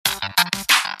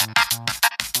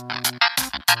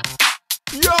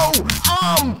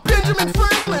I'm Benjamin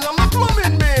Franklin, I'm the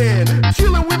plumbing man,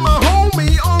 chillin' with my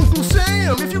homie, Uncle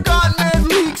Sam. If you got mad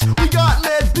leaks, we got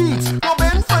mad beats. Call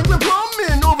Ben Franklin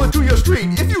Plumbing over to your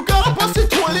street. If you got a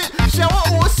busted toilet, shower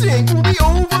or sink, we'll be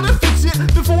over to fix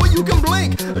it before you can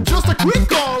blink. Just a quick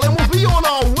call and we'll be on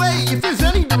our way. If there's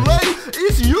any delay,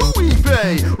 it's you we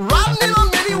pay. Riding in a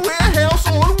mini warehouse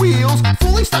on wheels,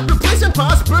 fully stocked replacing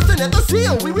parts, bursting at the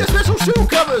seal. We wear special shoe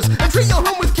covers and treat your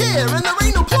home with care, and there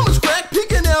ain't no plumber's crack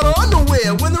peeking out our underwear.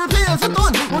 When the repairs are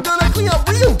done, we're gonna clean up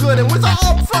real good, and with our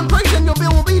upfront pricing, your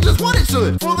bill will be just what it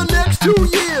should. For the next 2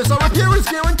 years, our repair is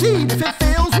guaranteed. If it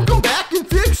fails, we'll come back and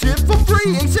fix it for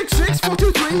free.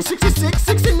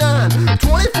 866-423-6669.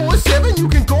 24/7, you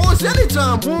can call us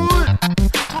anytime. What?